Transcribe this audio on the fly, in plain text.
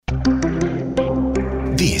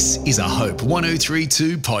This is a Hope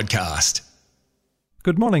 1032 podcast.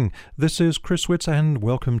 Good morning, this is Chris Witz and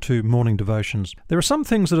welcome to Morning Devotions. There are some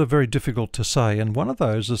things that are very difficult to say, and one of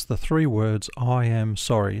those is the three words, I am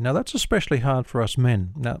sorry. Now that's especially hard for us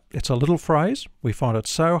men. Now it's a little phrase, we find it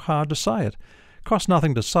so hard to say it. Costs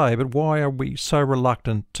nothing to say, but why are we so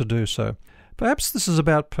reluctant to do so? Perhaps this is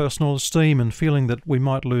about personal esteem and feeling that we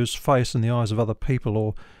might lose face in the eyes of other people,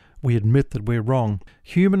 or we admit that we're wrong.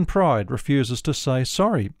 Human pride refuses to say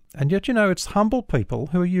sorry. And yet, it's humble people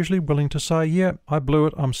who are usually willing to say, yeah, I blew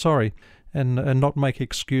it, I'm sorry, and not make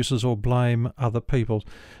excuses or blame other people.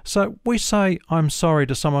 So we say, I'm sorry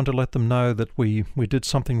to someone to let them know that we did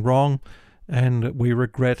something wrong and we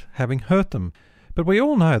regret having hurt them. But we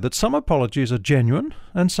all know that some apologies are genuine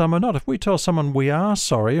and some are not. If we tell someone we are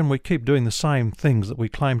sorry and we keep doing the same things that we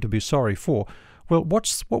claim to be sorry for, well,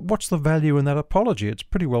 what's the value in that apology? It's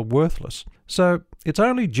pretty well worthless. So it's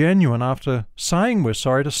only genuine after saying we're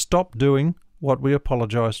sorry to stop doing what we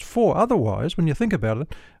apologised for. Otherwise, when you think about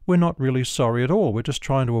it, we're not really sorry at all. We're just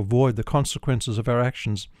trying to avoid the consequences of our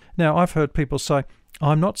actions. Now, I've heard people say,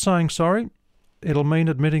 I'm not saying sorry. It'll mean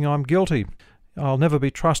admitting I'm guilty. I'll never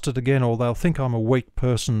be trusted again, or they'll think I'm a weak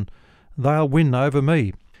person. They'll win over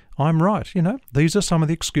me. I'm right, These are some of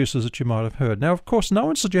the excuses that you might have heard. Now, of course, no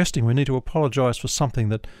one's suggesting we need to apologise for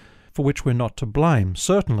something for which we're not to blame.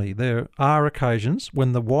 Certainly, there are occasions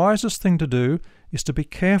when the wisest thing to do is to be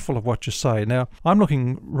careful of what you say. Now, I'm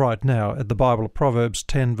looking right now at the Bible of Proverbs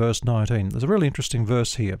 10, verse 19. There's a really interesting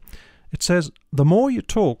verse here. It says, the more you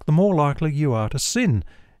talk, the more likely you are to sin.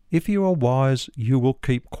 If you are wise, you will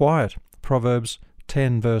keep quiet. Proverbs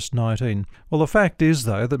 10 verse 19. Well, the fact is,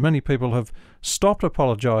 though, that many people have stopped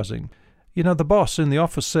apologising. The boss in the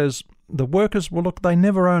office says the workers, well, look, they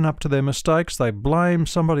never own up to their mistakes. They blame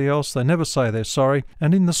somebody else. They never say they're sorry.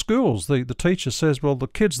 And in the schools, the teacher says, well, the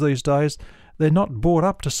kids these days, they're not brought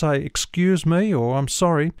up to say, excuse me, or I'm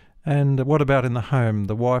sorry. And what about in the home?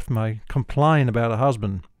 The wife may complain about her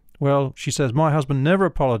husband. Well, she says, my husband never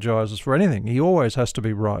apologises for anything. He always has to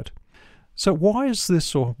be right. So why is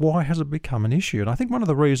this, or why has it become an issue? And I think one of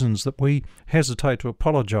the reasons that we hesitate to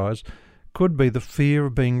apologise could be the fear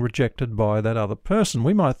of being rejected by that other person.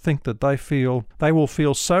 We might think that they will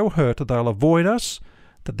feel so hurt that they'll avoid us,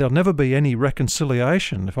 that there'll never be any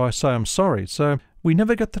reconciliation if I say I'm sorry. So we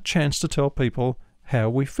never get the chance to tell people how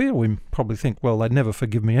we feel. We probably think, well, they'd never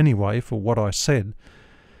forgive me anyway for what I said.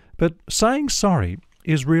 But saying sorry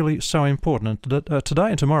is really so important. And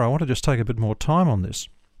today and tomorrow I want to just take a bit more time on this.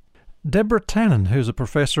 Deborah Tannen, who's a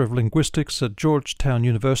professor of linguistics at Georgetown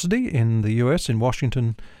University in the US, in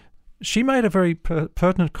Washington, she made a very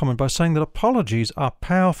pertinent comment by saying that apologies are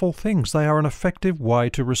powerful things. They are an effective way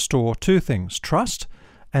to restore two things, trust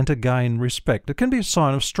and to gain respect. It can be a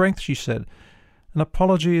sign of strength, she said. An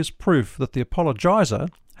apology is proof that the apologizer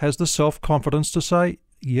has the self-confidence to say,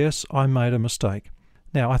 yes, I made a mistake.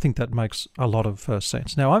 Now, I think that makes a lot of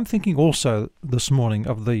sense. Now, I'm thinking also this morning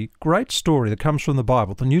of the great story that comes from the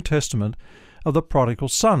Bible, the New Testament, of the prodigal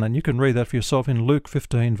son. And you can read that for yourself in Luke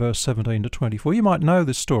 15, verse 17 to 24. You might know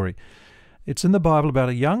this story. It's in the Bible about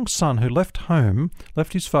a young son who left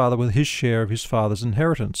his father with his share of his father's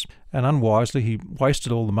inheritance. And unwisely, he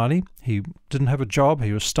wasted all the money. He didn't have a job.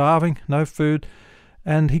 He was starving, no food.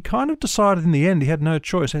 And he kind of decided in the end he had no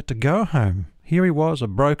choice. He had to go home. Here he was, a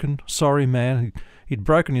broken, sorry man. He'd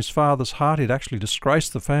broken his father's heart. He'd actually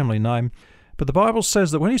disgraced the family name. But the Bible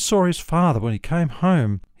says that when he saw his father, when he came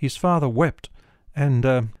home, his father wept. And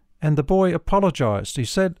the boy apologised. He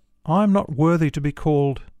said, I'm not worthy to be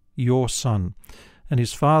called your son. And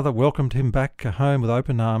his father welcomed him back home with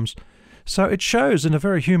open arms. So it shows in a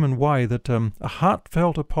very human way that a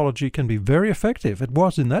heartfelt apology can be very effective. It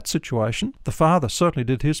was in that situation. The father certainly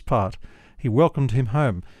did his part. He welcomed him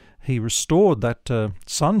home. He restored that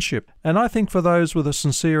sonship. And I think for those with a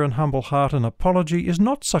sincere and humble heart, an apology is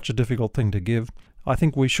not such a difficult thing to give. I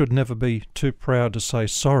think we should never be too proud to say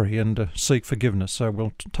sorry and seek forgiveness. So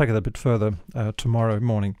we'll take it a bit further tomorrow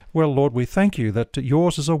morning. Well, Lord, we thank you that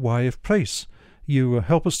yours is a way of peace. You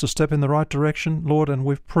help us to step in the right direction, Lord, and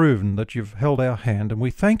we've proven that you've held our hand. And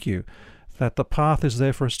we thank you that the path is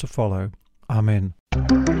there for us to follow. Amen.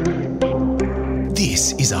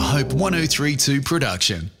 This is a Hope 1032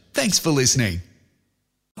 production. Thanks for listening.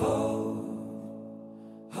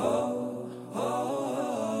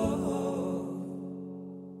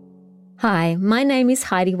 Hi, my name is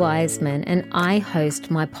Heidi Wiseman and I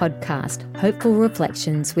host my podcast, Hopeful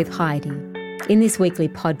Reflections with Heidi. In this weekly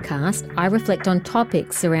podcast, I reflect on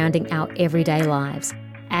topics surrounding our everyday lives,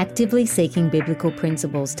 actively seeking biblical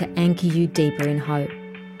principles to anchor you deeper in hope.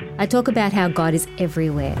 I talk about how God is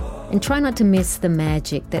everywhere and try not to miss the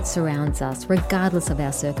magic that surrounds us regardless of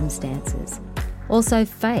our circumstances. Also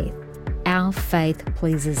faith. Our faith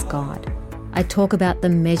pleases God. I talk about the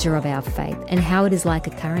measure of our faith and how it is like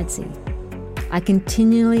a currency. I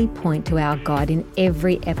continually point to our God in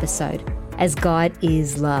every episode, as God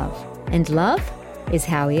is love, and love is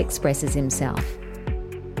how He expresses Himself.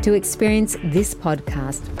 To experience this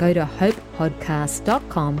podcast, go to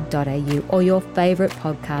hopepodcast.com.au or your favourite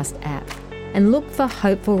podcast app and look for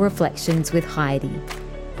Hopeful Reflections with Heidi.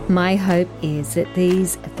 My hope is that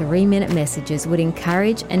these 3-minute messages would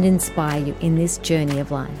encourage and inspire you in this journey of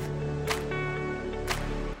life.